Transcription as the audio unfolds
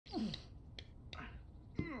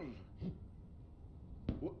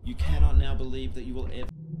You cannot now believe that you will ever...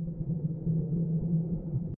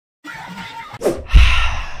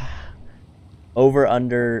 Over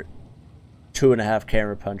under 2.5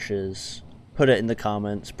 camera punches. Put it in the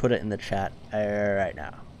comments. Put it in the chat right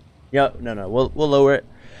now. Yep, no, we'll lower it.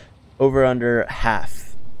 Over under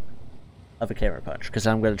half of a camera punch, because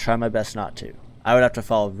I'm going to try my best not to. I would have to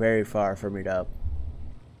fall very far for me to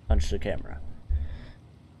punch the camera.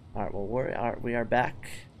 Alright, well, we are back.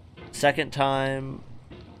 Second time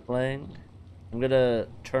playing. I'm going to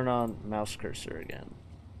turn on mouse cursor again.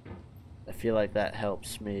 I feel like that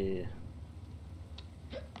helps me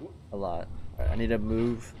a lot. Alright, I need to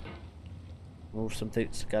move some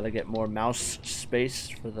things. Gotta get more mouse space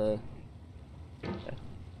for the... Okay.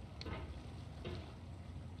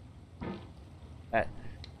 Alright.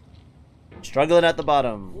 Struggling at the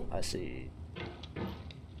bottom, I see.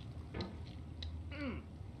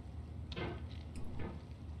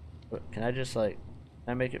 Can I just like...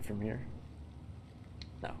 Can I make it from here?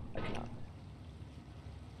 No, I cannot.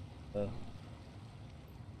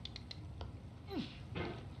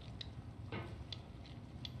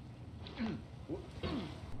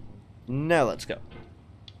 Now let's go.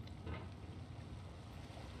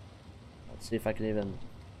 Let's see if I can even...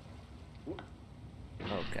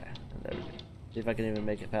 Okay, there we go. See if I can even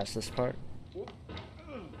make it past this part.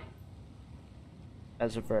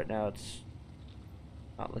 As of right now, it's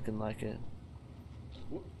not looking like it.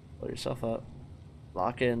 Pull yourself up.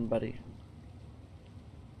 Lock in, buddy.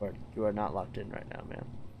 Or you are not locked in right now, man.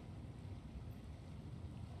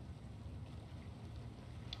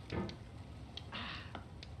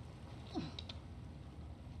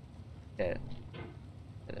 Okay.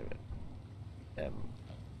 There we go.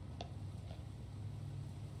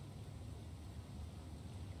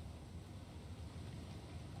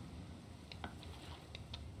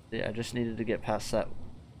 Yeah, I just needed to get past that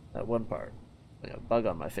one part. Like a bug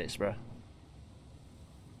on my face, bruh.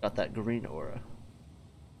 Got that green aura.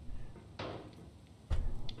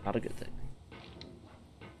 Not a good thing.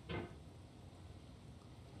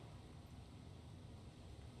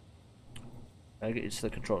 I get used to the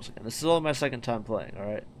controls again. This is only my second time playing,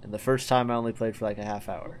 alright? And the first time I only played for like a half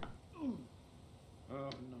hour. Oh, no.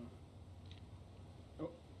 Oh.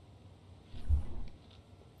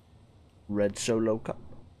 Red Solo Cup.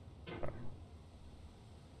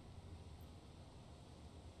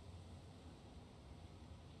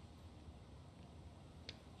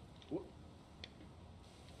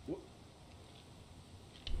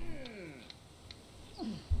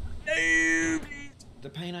 The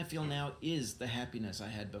pain I feel now is the happiness I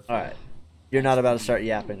had before. Alright. You're not about to start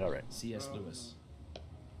yapping already. C.S. Lewis.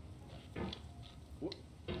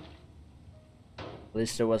 At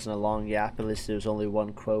least there wasn't a long yap. At least there was only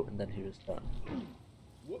one quote and then he was done.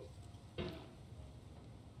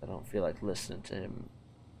 I don't feel like listening to him.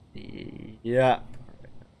 Yeah.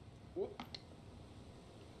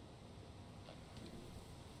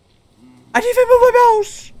 I didn't even move my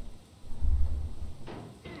mouse!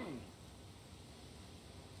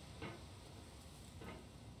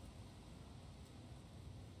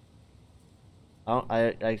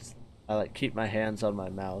 I like keep my hands on my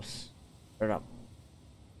mouse, or not,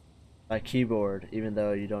 my keyboard, even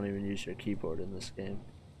though you don't even use your keyboard in this game.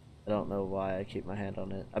 I don't know why I keep my hand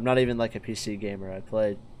on it. I'm not even like a PC gamer. I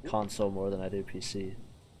play console more than I do PC.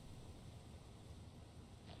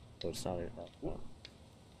 So it's not even that. No.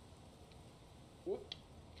 There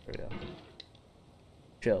we go.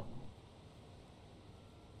 Chill.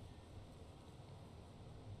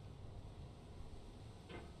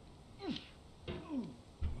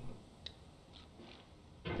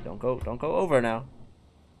 Don't go over now.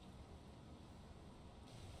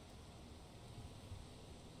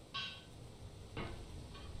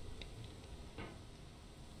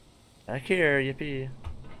 Back here, yippee.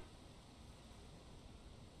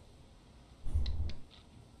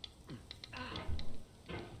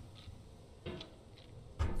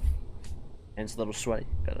 Hand's a little sweaty.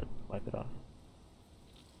 Gotta wipe it off.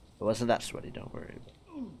 It wasn't that sweaty, don't worry.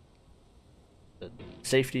 But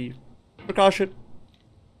safety precaution.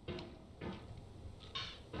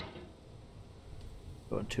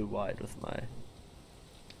 Going too wide with my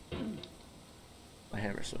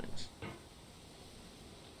hammer swings.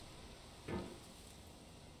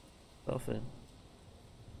 Self in.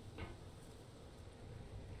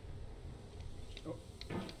 Oh.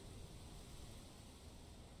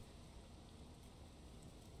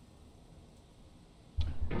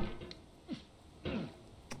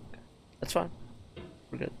 That's fine.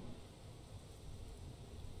 We're good.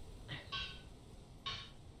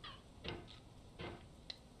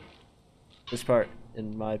 This part,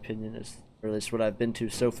 in my opinion, is, or at least what I've been to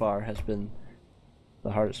so far, has been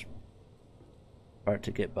the hardest part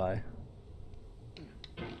to get by.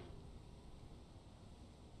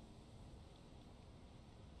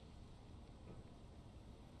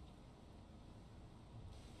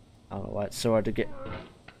 I don't know why it's so hard to get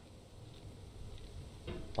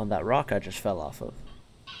on that rock I just fell off of.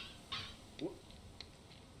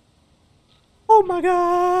 Oh my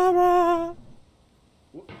god!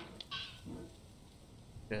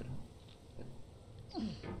 Good.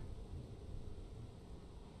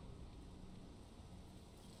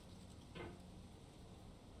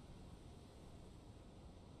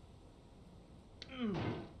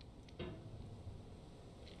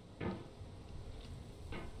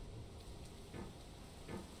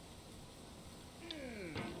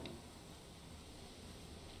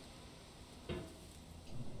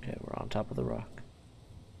 Okay, we're on top of the rock.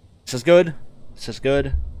 This is good. This is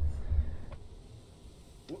good.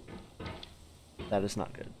 That is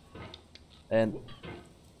not good. And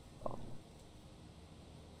oh.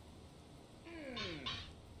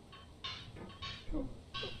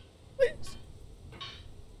 Please.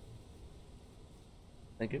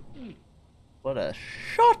 Thank you. What a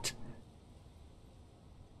shot!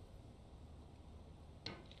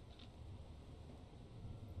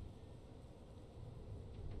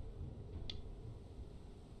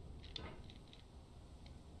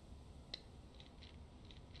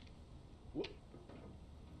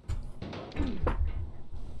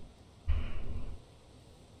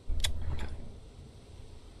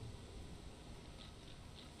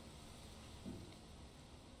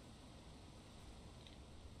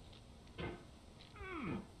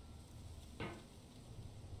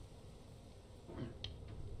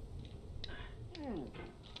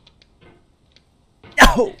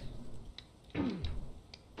 No!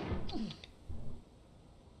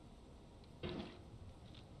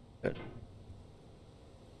 Good.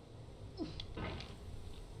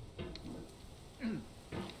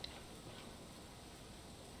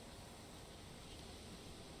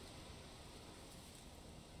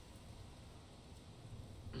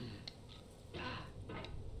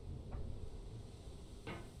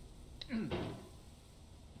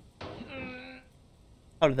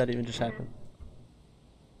 How did that even just happen?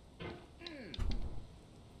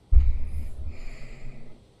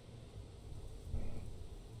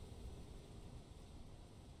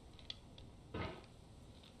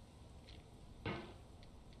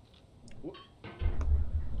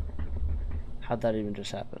 How'd that even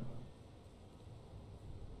just happen?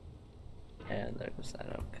 And there goes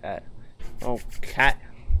that. Okay. Okay.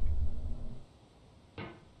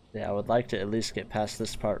 Yeah, I would like to at least get past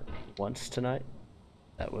this part once tonight.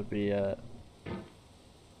 That would be that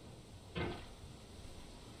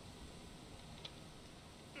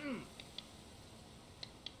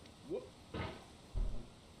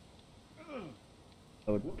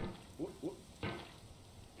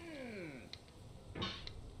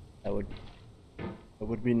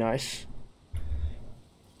would be nice.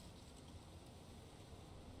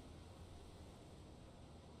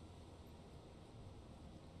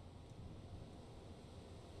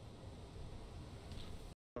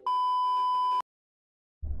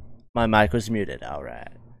 My mic was muted. All right.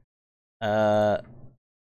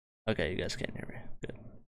 Okay, you guys can't hear me. Good.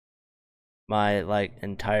 My like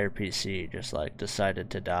entire PC just like decided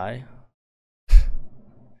to die.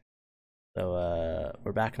 So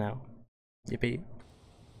we're back now. Yippee.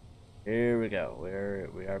 Here we go.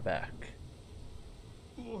 We are back.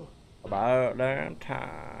 About damn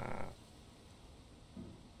time.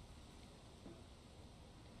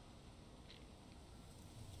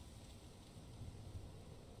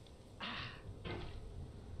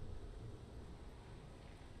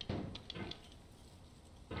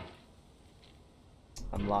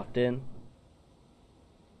 I'm locked in.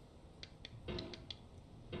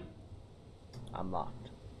 I'm locked.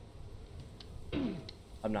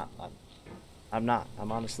 I'm not. I'm not.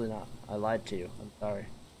 I'm honestly not. I lied to you. I'm sorry.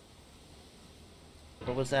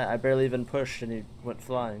 What was that? I barely even pushed and he went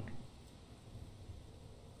flying.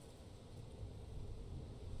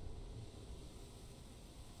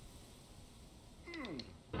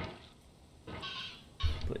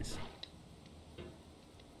 Please.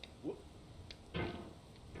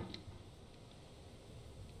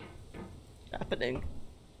 Happening.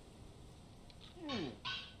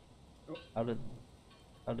 How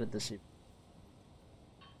did this even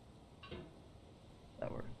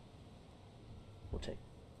that work? We'll take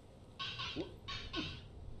it.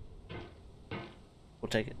 We'll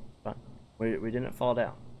take it. Fine. We didn't fall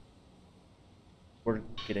down. We're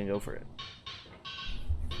getting over it.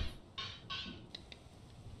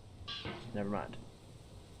 Never mind.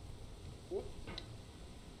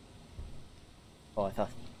 Oh, I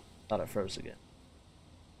thought it froze again.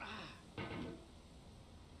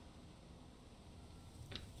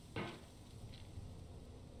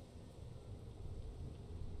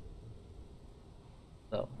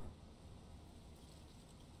 So.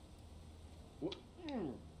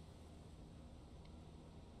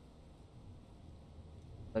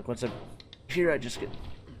 Like once I'm here, I just get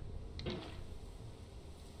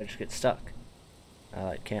stuck. I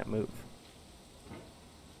like can't move.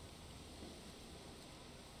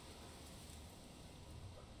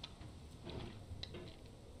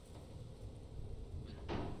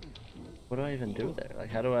 What do I even do there? Like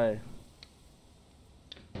how do I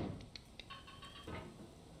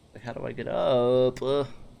get up?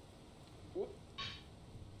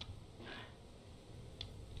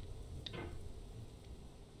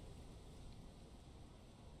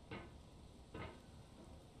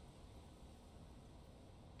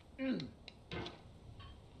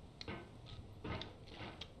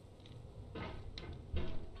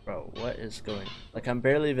 Bro, what is going? Like I'm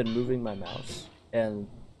barely even moving my mouse, and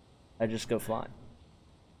I just go flying.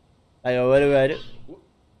 I go, what do I do?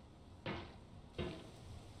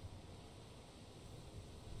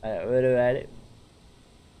 What do I do?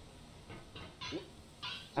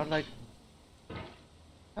 How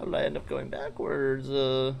did I end up going backwards?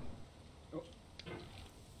 Don't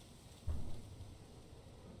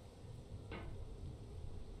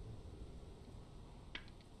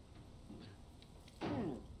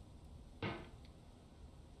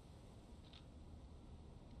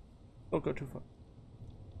go too far.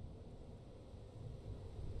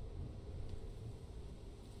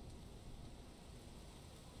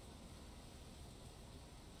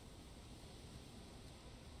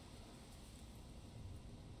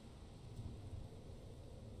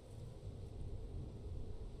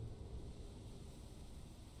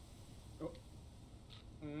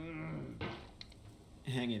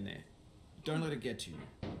 Hang in there. Don't let it get to you.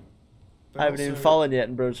 But I haven't even fallen yet,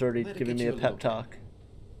 and bro's already let it giving get me you a a pep little talk.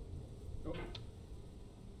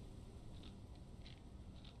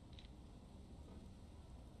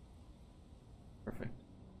 Perfect.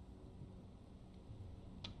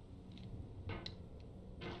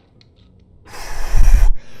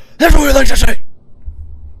 That's what we like to say!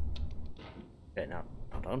 Okay, now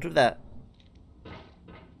don't do that.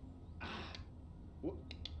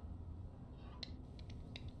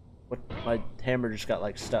 What? My hammer just got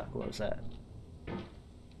like stuck. What was that?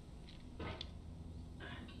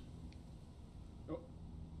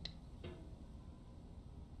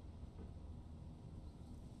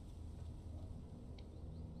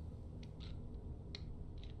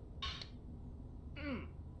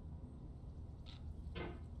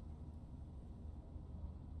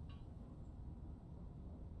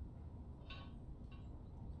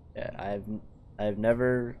 Yeah, I've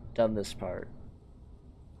never done this part.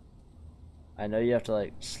 I know you have to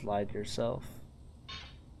like slide yourself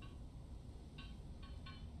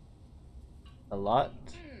a lot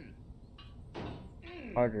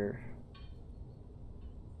harder.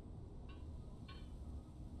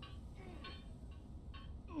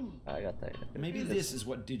 I got that. Maybe this is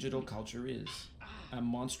what digital culture is. A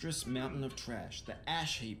monstrous mountain of trash, the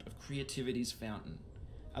ash heap of creativity's fountain.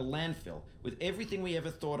 A landfill with everything we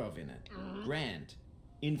ever thought of in it. Grand,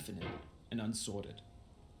 infinite, and unsorted.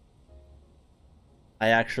 I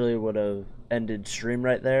actually would have ended stream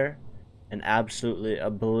right there and absolutely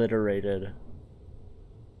obliterated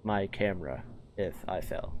my camera if I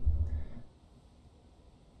fell.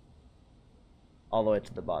 All the way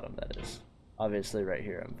to the bottom, that is. Obviously right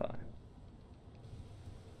here I'm fine.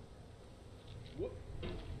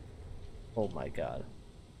 Oh my god.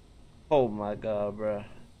 Oh my god, bruh.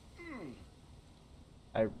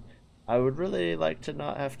 I would really like to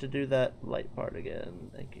not have to do that light part again.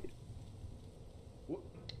 Thank you.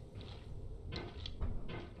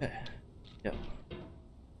 Yep.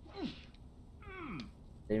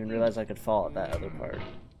 Didn't even realize I could fall at that other part.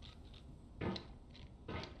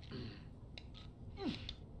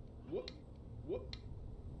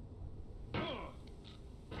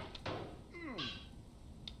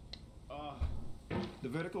 The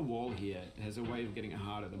vertical wall here has a way of getting it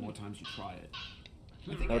harder the more times you try it.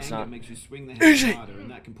 I think No, it's anger not. makes you swing the hammer harder, and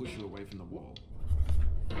that can push you away from the wall.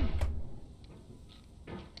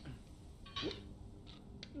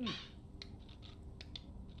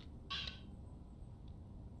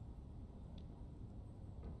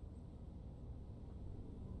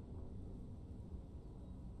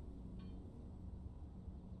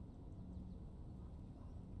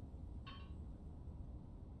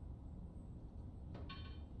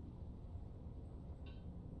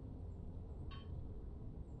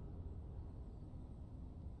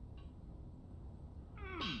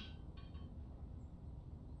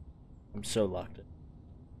 I'm so locked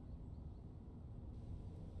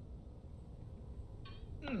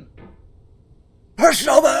in.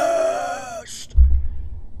 Personal boost!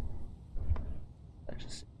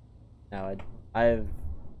 Now I have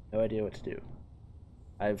no idea what to do.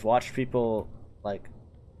 I've watched people like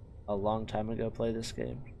a long time ago play this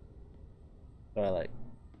game. But I like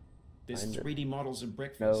There's 3D models of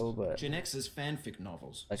breakfast. No, but Gen X's fanfic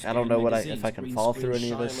novels. like I don't know what if I can fall through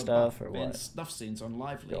any of this stuff or what. Snuff scenes on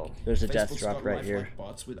Live League. Yo, there's a death drop right here.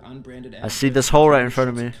 With unbranded I see this hole right in front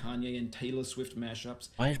of me. Kanye and Taylor Swift mashups.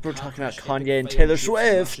 Why is bro talking about Kanye and Taylor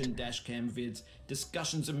Swift? Dashcam vids,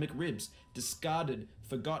 discussions of McRibs, discarded,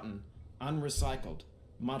 forgotten, unrecycled,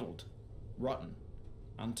 muddled, rotten,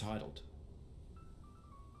 untitled.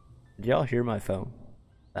 Did y'all hear my phone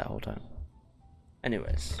that whole time?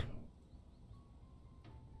 Anyways.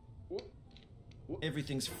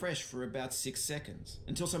 Everything's fresh for about 6 seconds,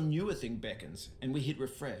 until some newer thing beckons, and we hit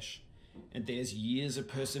refresh. And there's years of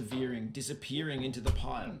persevering, disappearing into the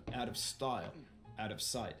pile, out of style, out of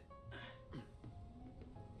sight.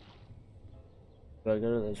 Do I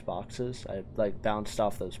go to those boxes? I like bounced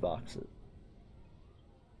off those boxes.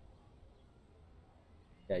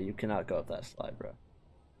 Yeah, you cannot go up that slide, bro.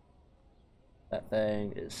 That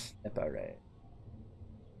thing is separate.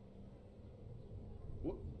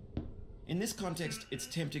 In this context, it's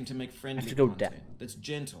tempting to make friendly content that's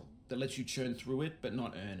gentle, that lets you churn through it but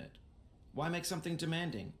not earn it. Why make something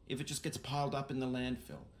demanding if it just gets piled up in the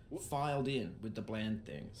landfill, filed in with the bland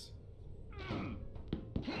things?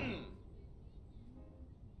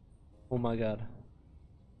 Oh my god.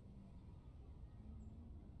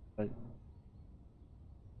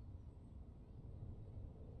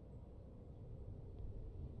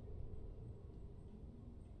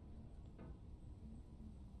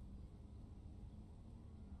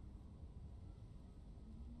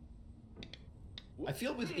 I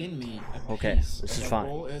feel within me a okay, peace this is of fine.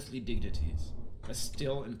 all earthly dignities, a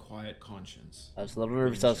still and quiet conscience. I was a little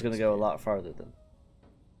nervous I was going to go a lot farther than.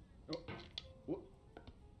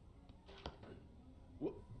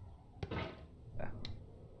 Yeah.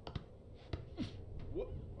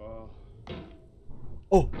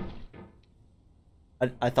 Oh!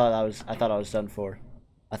 I thought I was done for.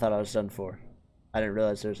 I thought I was done for. I didn't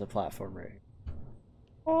realize there was a platform right here.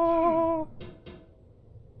 Oh!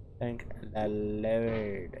 Thank the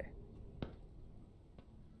Lord.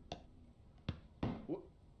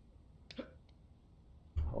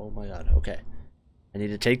 Oh my god, okay. I need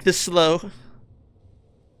to take this slow.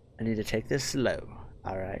 I need to take this slow.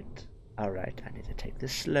 Alright. Alright, I need to take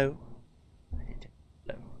this slow. I need to take it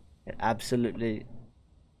slow. It absolutely...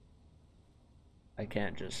 I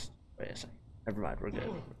can't just... Wait a second. Never mind, we're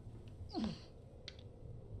good.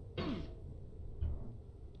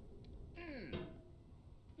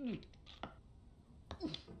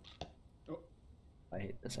 I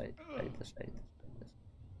hate this, I hate this, I hate this, I hate this.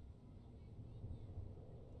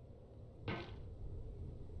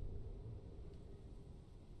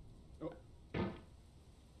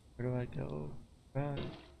 Where do I go?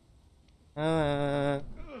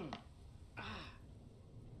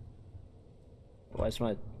 Why is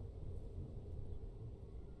my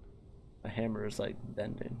hammer is like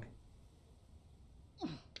bending?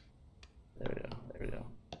 There we go, there we go.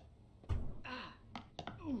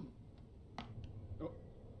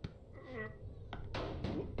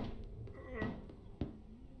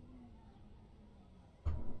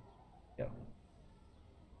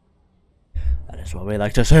 That's what we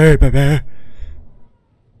like to say, baby.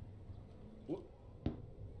 Oh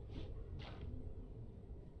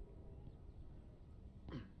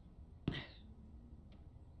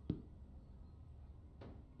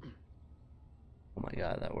my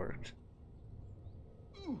god, that worked.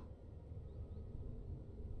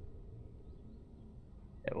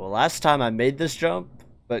 Yeah, well, last time I made this jump,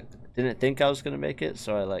 but didn't think I was gonna make it,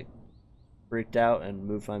 so I like freaked out and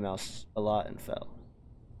moved my mouse a lot and fell.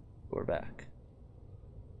 We're back.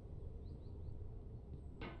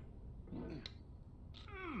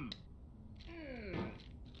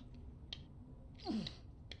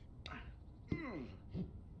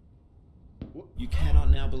 You cannot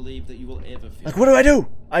now believe that you will ever feel. Like, what do I do?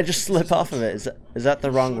 I just slip off of it. Is that the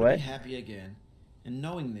wrong way? Be happy again, and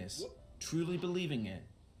knowing this, truly believing it,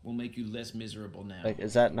 will make you less miserable now. Like,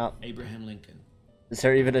 is that not Abraham Lincoln? Is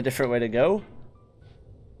there even a different way to go?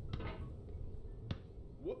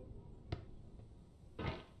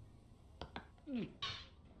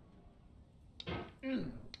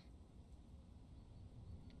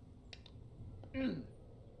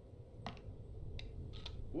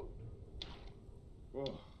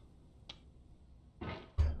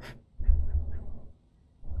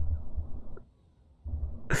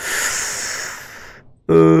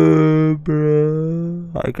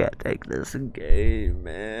 Bro, I can't take this game,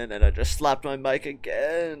 man. And I just slapped my mic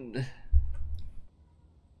again.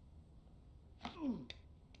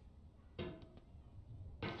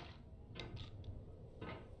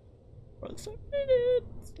 For some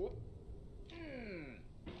minutes.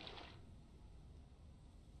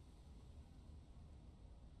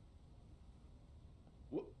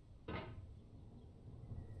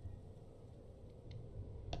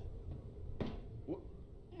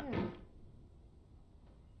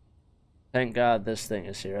 Thank God this thing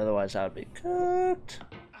is here, otherwise I would be cooked.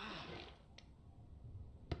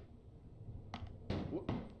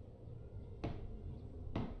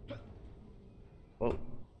 Whoa.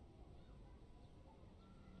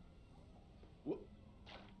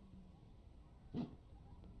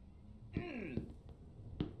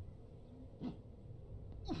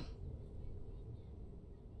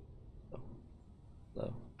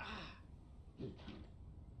 Low.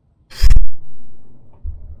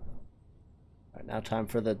 Alright, now time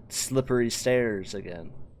for the slippery stairs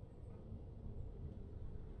again.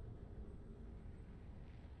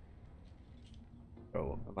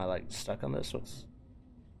 Oh, am I like stuck on this? What's...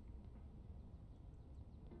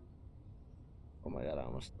 Oh my god, I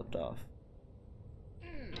almost slipped off.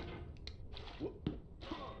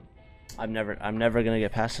 I'm never gonna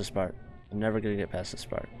get past this part. I'm never gonna get past this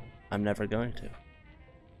part. I'm never going to.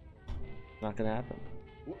 Not gonna happen.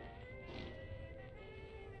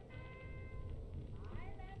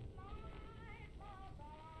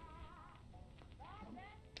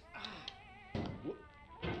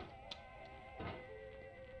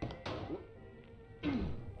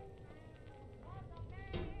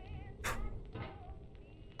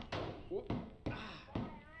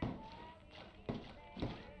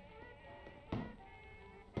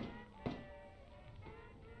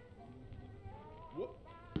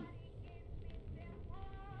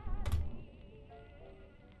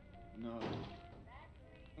 No.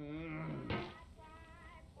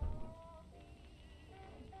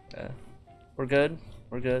 Yeah. We're good.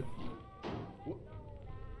 We're good.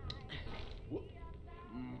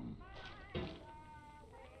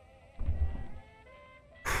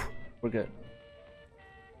 We're good.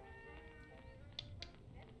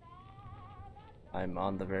 I'm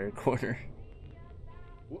on the very corner.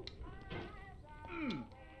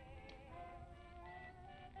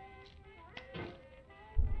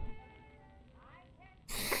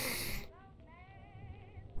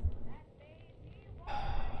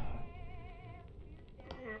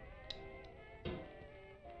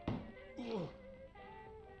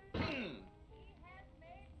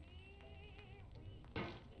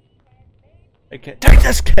 I can't take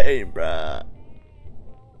this game, bruh.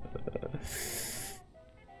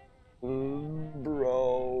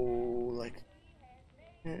 Bro, like,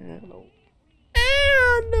 no.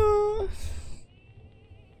 No.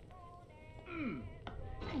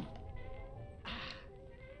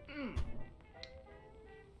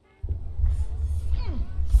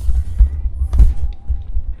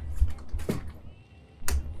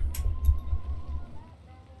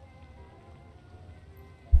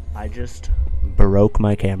 I just broke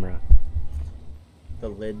my camera. The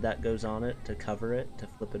lid that goes on it to cover it, to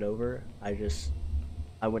flip it over, I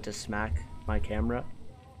went to smack my camera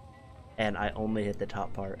and I only hit the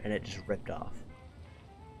top part and it just ripped off.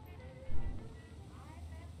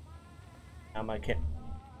 Now my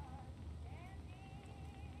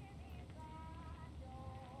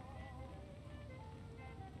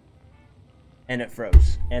and it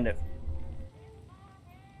froze. And it...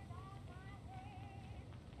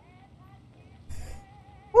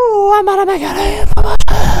 Ooh, I'm gonna make a name for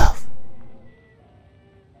myself!